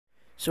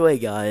So hey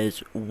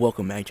guys,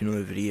 welcome back to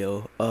another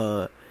video.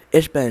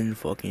 It's been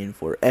fucking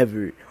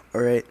forever,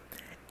 alright?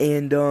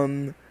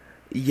 And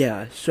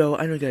yeah, so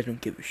I know you guys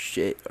don't give a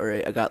shit,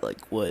 alright? I got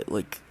like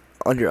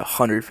under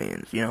 100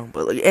 fans,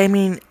 but like I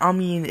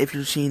mean if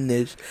you're seeing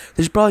this,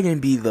 there's probably gonna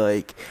be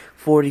like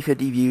 40,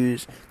 50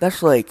 views.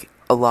 That's like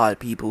a lot of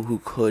people who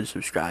could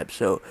subscribe.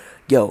 So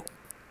yo,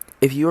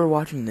 if you are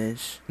watching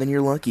this, then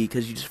you're lucky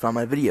because you just found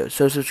my video.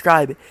 So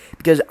subscribe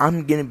because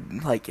I'm gonna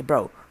like,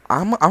 bro.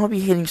 I'm gonna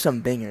be hitting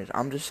some bangers.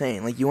 I'm just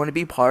saying, like, you want to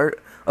be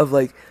part of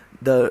like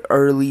the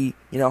early,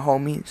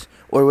 homies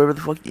or whatever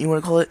the fuck you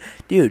want to call it,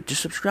 dude.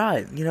 Just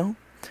subscribe.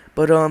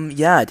 But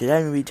yeah. Today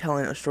I'm gonna be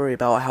telling a story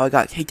about how I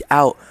got kicked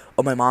out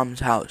of my mom's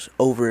house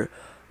over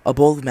a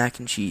bowl of mac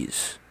and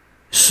cheese.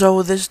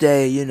 So this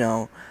day,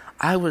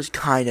 I was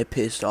kind of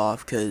pissed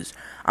off because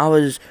I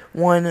was,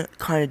 one,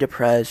 kind of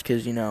depressed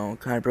because,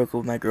 kind of broke up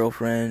with my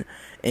girlfriend,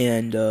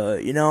 and,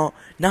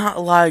 not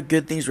a lot of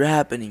good things were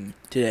happening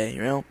today.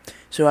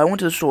 So I went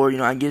to the store,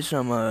 I get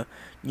some,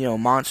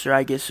 Monster,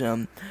 I get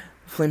some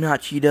Flamin'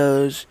 Hot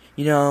Cheetos,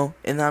 and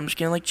then I'm just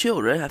gonna, like,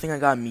 chill, right? I think I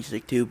got me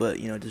sick too, but,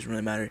 it doesn't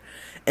really matter.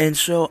 And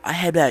so I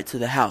head back to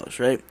the house,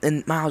 right?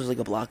 And my house is like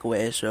a block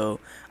away, so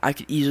I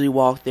could easily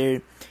walk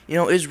there. It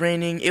was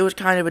raining. It was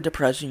kind of a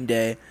depressing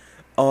day.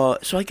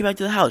 So I get back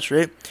to the house,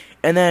 right?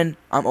 And then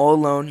I'm all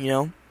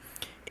alone,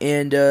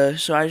 and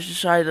so I just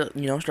decided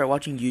to, start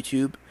watching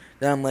YouTube.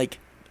 Then I'm like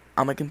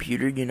on my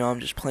computer, I'm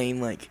just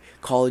playing like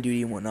Call of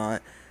Duty and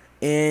whatnot.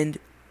 And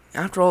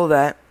after all of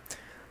that,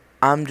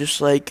 I'm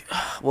just like,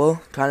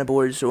 well, kind of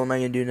bored. So what am I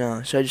gonna do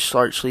now? So I just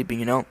start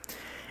sleeping, and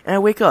I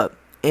wake up,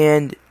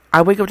 and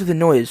I wake up to the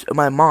noise of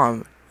my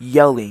mom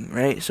yelling,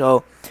 right?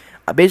 So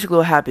basically,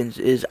 what happens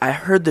is I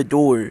heard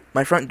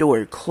my front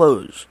door,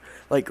 close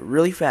like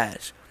really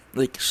fast.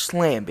 Like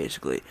slam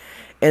basically,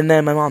 and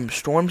then my mom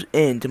storms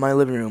into my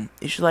living room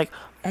and she's like,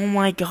 "Oh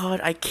my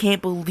god, I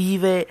can't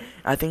believe it!"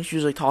 I think she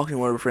was like talking to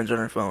one of her friends on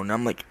her phone. And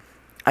I'm like,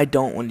 I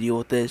don't want to deal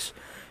with this,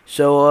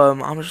 so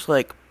I'm just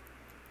like,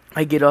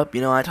 I get up,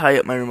 I tidy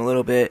up my room a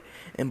little bit,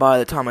 and by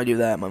the time I do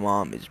that, my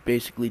mom is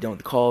basically done with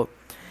the call,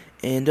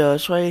 and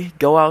so I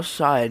go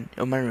outside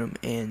of my room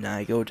and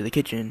I go to the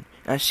kitchen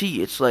and I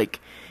see it's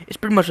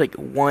pretty much like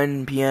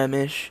 1 p.m.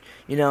 ish,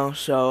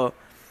 so.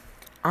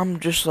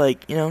 I'm just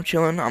like,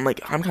 chilling. I'm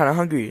kind of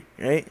hungry,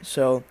 right?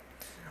 So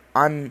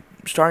I'm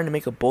starting to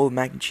make a bowl of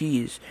mac and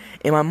cheese,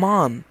 and my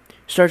mom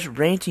starts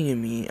ranting at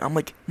me. I'm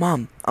like,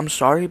 Mom, I'm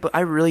sorry, but I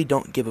really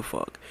don't give a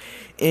fuck.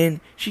 And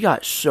she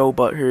got so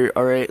butthurt,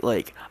 alright?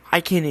 Like, I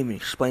can't even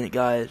explain it,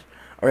 guys,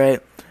 alright?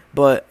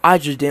 But I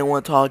just didn't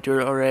want to talk to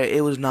her, alright?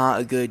 It was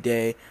not a good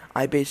day.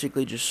 I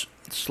basically just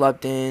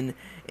slept in,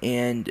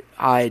 and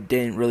I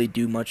didn't really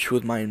do much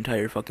with my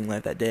entire fucking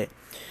life that day.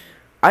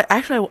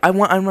 I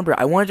remember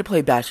I wanted to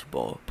play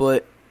basketball,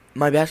 but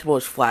my basketball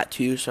was flat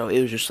too, so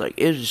it was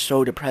just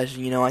so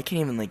depressing, I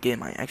can't even like get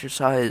my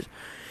exercise.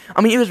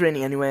 I mean, it was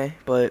raining anyway,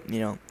 but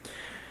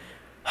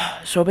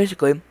so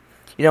basically,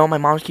 my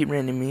mom's keep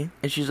ranting me,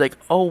 and she's like,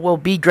 "Oh well,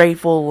 be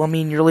grateful. I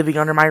mean, you're living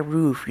under my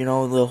roof."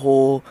 The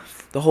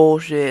whole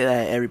shit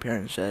that every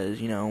parent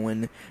says,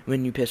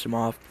 when you piss them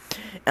off,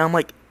 and I'm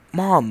like,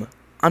 "Mom,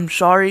 I'm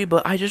sorry,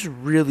 but I just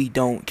really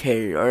don't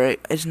care. All right,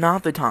 it's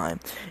not the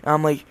time." And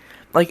I'm like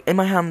in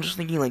my head, I'm just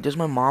thinking, like, does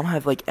my mom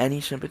have, like,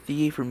 any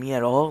sympathy for me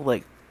at all?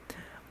 Like,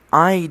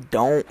 I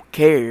don't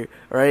care,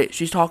 alright?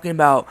 She's talking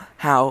about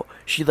how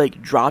she,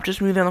 like, dropped a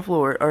smoothie on the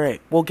floor.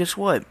 Alright, well, guess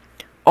what?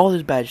 All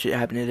this bad shit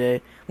happened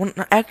today. Well,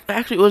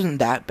 actually, it wasn't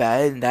that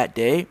bad that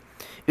day.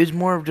 It was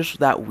more of just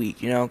that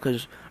week,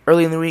 because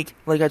early in the week,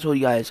 like I told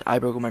you guys, I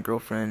broke up with my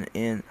girlfriend,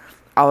 and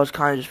I was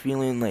kind of just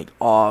feeling, like,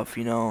 off,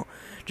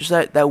 just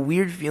that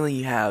weird feeling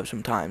you have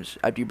sometimes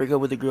after you break up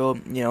with a girl,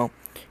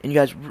 and you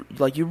guys,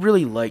 like, you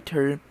really liked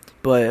her,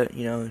 but,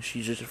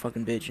 she's just a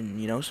fucking bitch,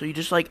 and, so you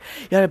just, like,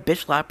 you gotta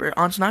bitch slap her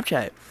on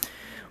Snapchat.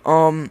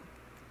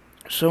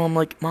 So I'm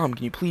like, Mom,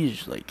 can you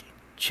please, like,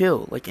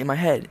 chill, like, in my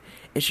head,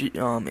 and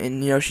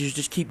she's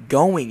just keep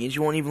going, and she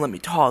won't even let me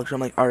talk, so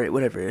I'm like, alright,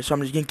 whatever, so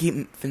I'm just gonna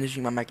keep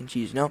finishing my mac and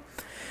cheese,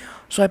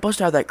 So I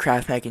bust out that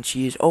Kraft mac and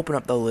cheese, open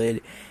up the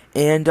lid,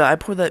 and I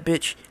pour that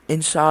bitch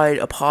inside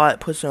a pot,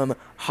 put some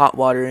hot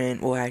water in.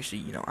 Well,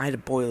 actually, I had to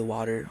boil the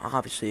water,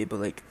 obviously, but,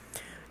 like,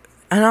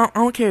 and I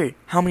don't care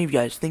how many of you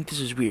guys think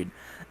this is weird.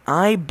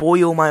 I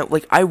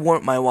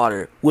warm my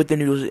water with the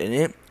noodles in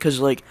it, because,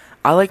 like,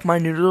 I like my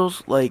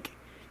noodles, like,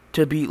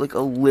 to be, like,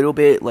 a little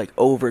bit, like,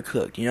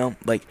 overcooked,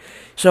 Like,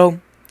 so,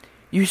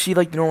 you see,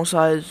 like, the normal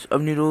size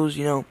of noodles,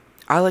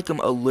 I like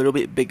them a little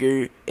bit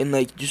bigger, and,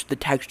 like, just the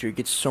texture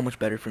gets so much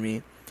better for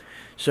me.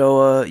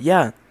 So,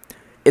 yeah.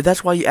 If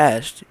that's why you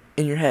asked,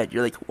 in your head,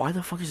 you're like, why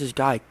the fuck is this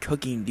guy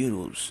cooking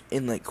noodles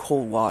in, like,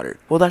 cold water?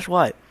 Well, that's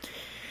why.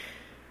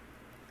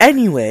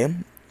 Anyway,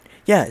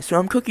 yeah, so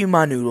I'm cooking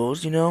my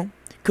noodles,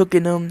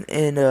 cooking them,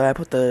 and I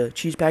put the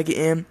cheese packet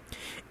in,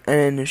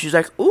 and she's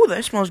like, "Ooh,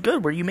 that smells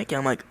good. What are you making?"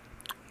 I'm like,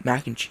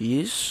 "Mac and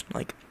cheese."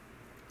 Like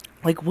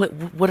what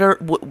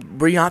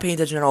were you not paying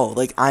attention at all?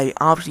 Like, I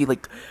obviously,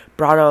 like,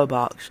 brought out a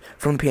box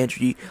from the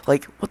pantry,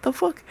 like, what the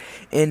fuck?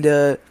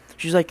 And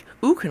She's like,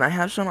 ooh, can I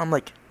have some? I'm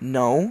like,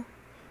 no.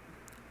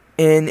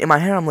 And in my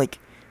head, I'm like,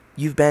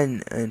 you've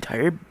been an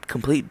entire,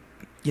 complete,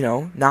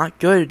 not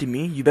good to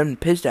me. You've been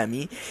pissed at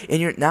me,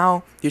 and you're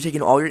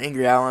taking all your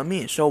anger out on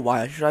me. So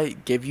why should I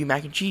give you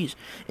mac and cheese?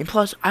 And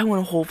plus, I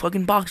want a whole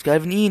fucking box 'cause I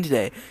haven't eaten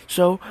today.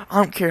 So I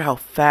don't care how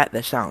fat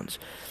that sounds.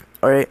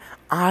 Alright,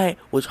 I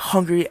was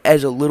hungry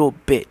as a little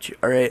bitch.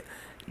 Alright,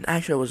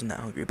 actually I wasn't that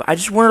hungry, but I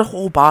just wanted a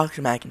whole box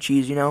of mac and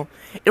cheese. It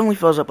only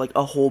fills up like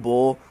a whole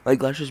bowl.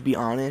 Like, let's just be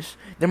honest.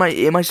 It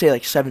might say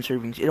like 7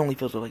 servings. It only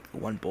fills up like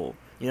 1 bowl.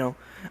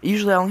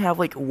 Usually I only have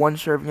like 1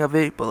 serving of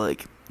it, but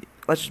like,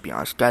 let's just be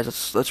honest,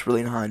 guys. That's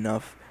really not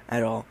enough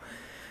at all.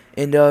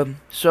 And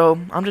so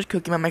I'm just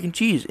cooking my mac and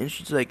cheese, and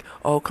she's like,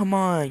 "Oh, come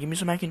on, give me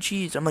some mac and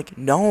cheese." I'm like,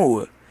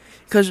 "No,"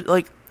 because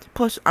like,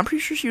 plus I'm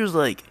pretty sure she was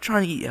like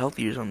trying to eat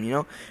healthy or something,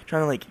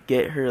 trying to like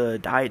get her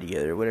diet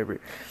together or whatever.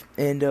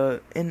 And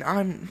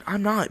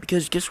I'm not,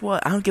 because guess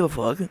what? I don't give a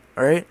fuck.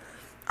 All right,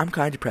 I'm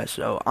kind of depressed,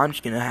 so I'm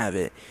just gonna have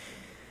it.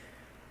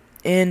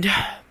 And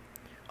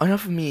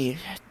enough of me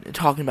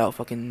talking about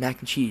fucking mac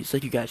and cheese,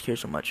 like you guys care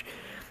so much.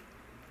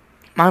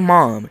 My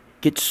mom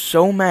gets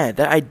so mad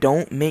that I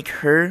don't make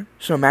her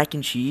some mac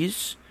and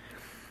cheese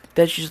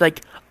that she's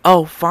like,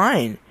 "Oh,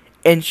 fine."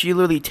 And she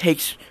literally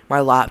takes my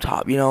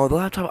laptop, the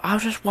laptop. I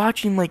was just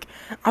watching a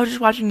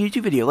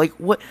YouTube video. Like,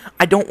 what?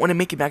 I don't want to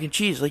make it mac and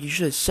cheese. Like, you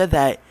should have said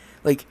that.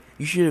 Like,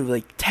 you should have,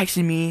 like,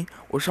 texted me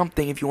or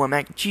something if you want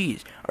mac and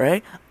cheese,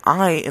 alright?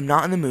 I am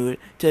not in the mood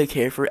to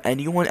care for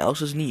anyone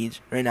else's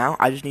needs right now.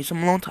 I just need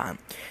some alone time.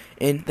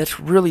 And that's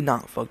really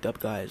not fucked up,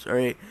 guys,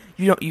 alright?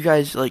 You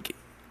guys, like,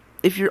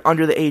 if you're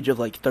under the age of,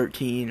 like,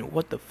 13,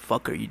 what the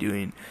fuck are you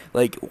doing?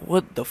 Like,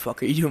 what the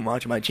fuck are you doing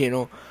watching my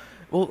channel?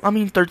 Well,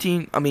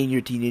 13, you're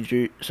a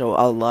teenager, so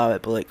I'll allow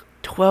it, but, like,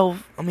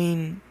 12,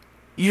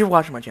 you're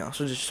watching my channel,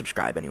 so just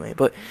subscribe anyway,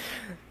 but,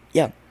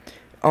 yeah.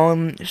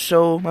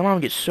 So my mom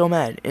gets so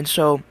mad, and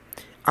so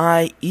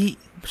I eat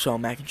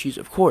some mac and cheese,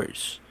 of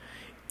course,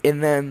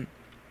 and then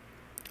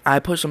I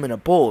put some in a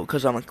bowl,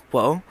 because I'm like,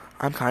 well,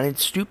 I'm kind of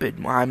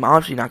stupid. I'm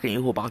obviously not going to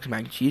eat a whole box of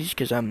mac and cheese,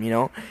 because I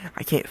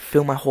can't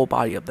fill my whole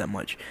body up that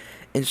much.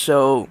 And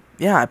so,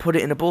 yeah, I put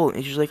it in a bowl,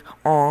 and she's like,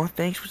 "Aw,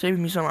 thanks for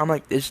saving me some." I'm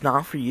like, "It's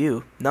not for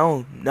you.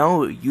 No,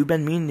 you've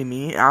been mean to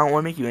me. I don't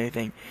want to make you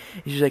anything."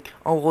 And she's like,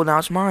 "Oh, well, now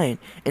it's mine."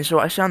 And so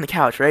I sit on the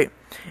couch, right?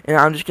 And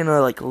I'm just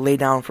gonna, like, lay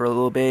down for a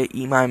little bit,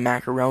 eat my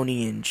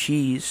macaroni and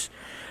cheese.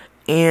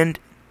 And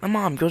my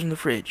mom goes in the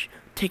fridge,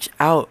 takes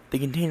out the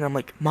container. I'm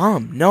like,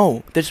 "Mom,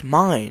 no, that's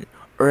mine."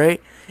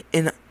 Alright?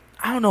 And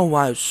I don't know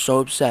why I was so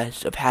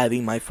obsessed of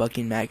having my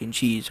fucking mac and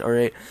cheese,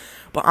 alright?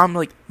 But I'm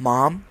like,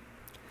 "Mom,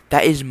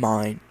 that is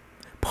mine.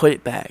 Put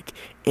it back."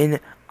 And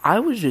I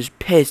was just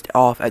pissed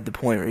off at the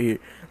point right here.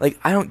 Like,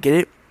 I don't get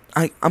it.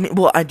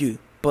 Well, I do.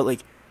 But, like,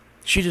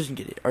 she doesn't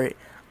get it, alright?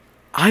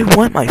 I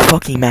want my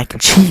fucking mac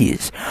and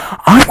cheese.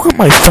 I want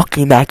my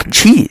fucking mac and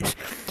cheese.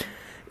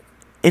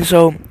 And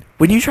so,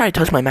 when you try to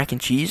touch my mac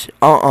and cheese,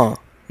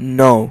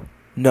 no,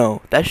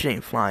 that shit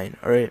ain't flying,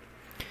 alright?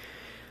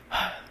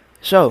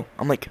 So,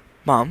 I'm like,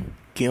 "Mom,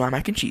 give me my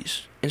mac and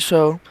cheese." And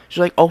so, she's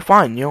like, "Oh,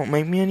 fine, you don't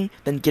make me any?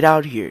 Then get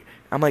out of here."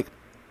 I'm like,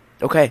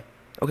 Okay,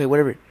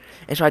 whatever.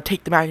 And so I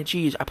take the mac and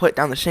cheese, I put it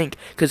down the sink,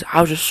 because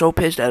I was just so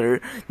pissed at her.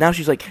 Now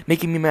she's, like,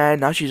 making me mad.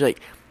 Now she's, like,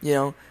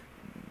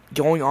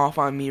 going off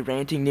on me,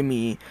 ranting to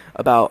me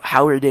about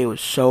how her day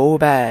was so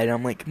bad. And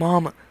I'm like,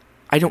 "Mom,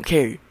 I don't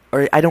care.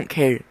 Alright, I don't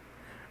care.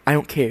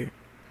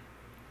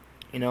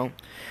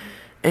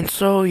 And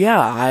so,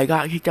 yeah, I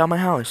got kicked out of my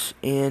house,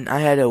 and I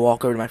had to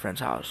walk over to my friend's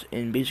house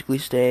and basically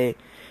stay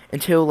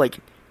until, like,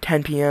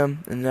 10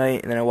 p.m. in the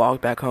night, and then I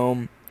walked back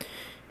home.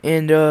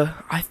 And,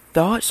 I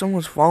thought someone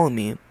was following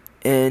me,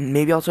 and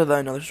maybe I'll tell that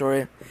another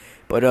story,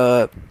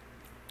 but,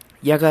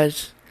 yeah,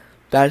 guys,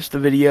 that's the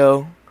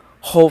video.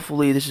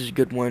 Hopefully this is a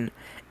good one,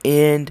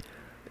 and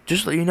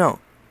just to let you know,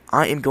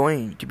 I am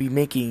going to be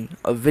making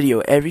a video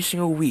every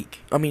single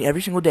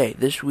day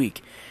this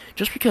week,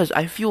 just because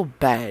I feel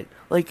bad,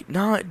 like,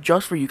 not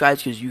just for you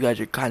guys, because you guys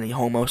are kind of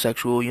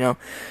homosexual,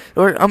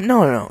 or,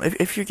 no,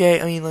 if you're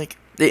gay, like,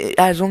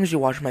 as long as you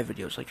watch my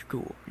videos, like, you're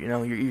cool,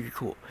 you're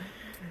cool,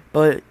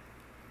 but,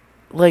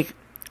 like,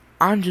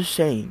 I'm just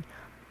saying,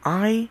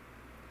 yeah.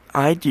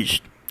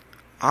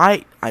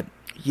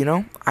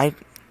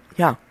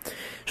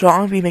 So I'm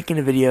gonna be making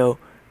a video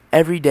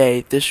every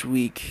day this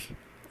week,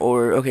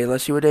 or, okay,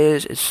 let's see what day it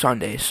is. It's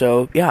Sunday,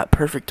 so, yeah,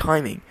 perfect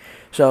timing.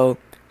 So,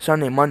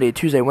 Sunday, Monday,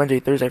 Tuesday, Wednesday,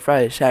 Thursday,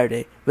 Friday,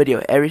 Saturday,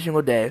 video every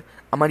single day.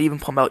 I might even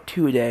pump out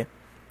 2 a day.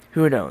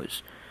 Who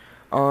knows?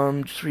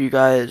 Just for you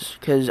guys,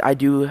 because I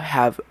do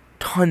have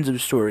tons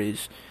of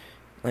stories,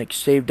 like,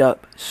 saved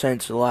up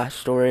since the last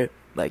story.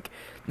 Like,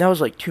 that was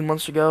like 2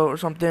 months ago or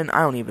something.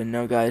 I don't even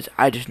know, guys.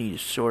 I just need to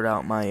sort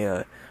out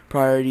my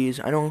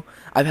priorities. I know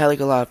I've had like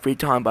a lot of free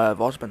time, but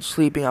I've also been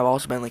sleeping. I've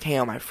also been like hanging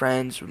out with my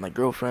friends, with my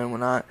girlfriend,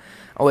 whatnot.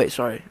 Oh wait,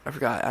 sorry, I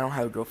forgot. I don't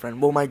have a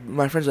girlfriend. Well, my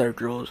friends that are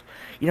girls,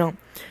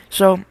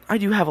 So I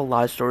do have a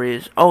lot of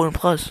stories. Oh, and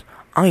plus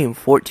I am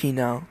 14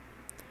 now.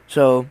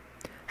 So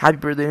happy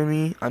birthday to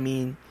me.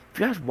 If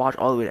you guys watch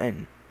all the way to the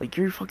end, like,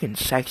 you're fucking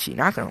sexy.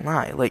 Not gonna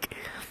lie, like.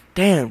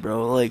 Damn,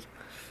 bro, like,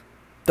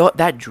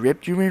 that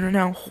drip you're in right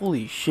now,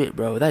 holy shit,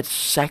 bro, that's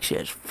sexy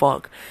as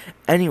fuck.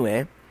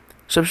 Anyway,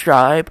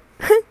 subscribe,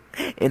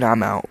 and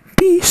I'm out.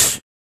 Peace.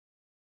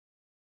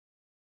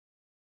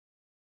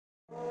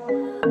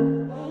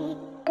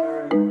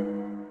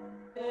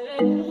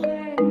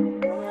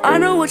 I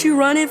know what you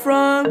running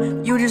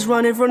from. You just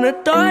running from the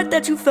thought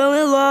that you fell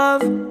in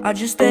love. I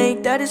just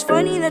think that it's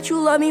funny that you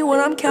love me when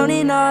I'm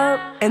counting up.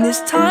 And this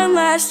time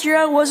last year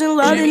I wasn't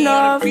loud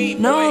enough.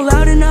 No,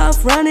 loud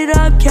enough. Run it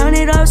up, count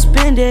it up,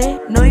 spend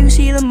it. Know you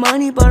see the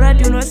money, but I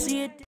do not see it.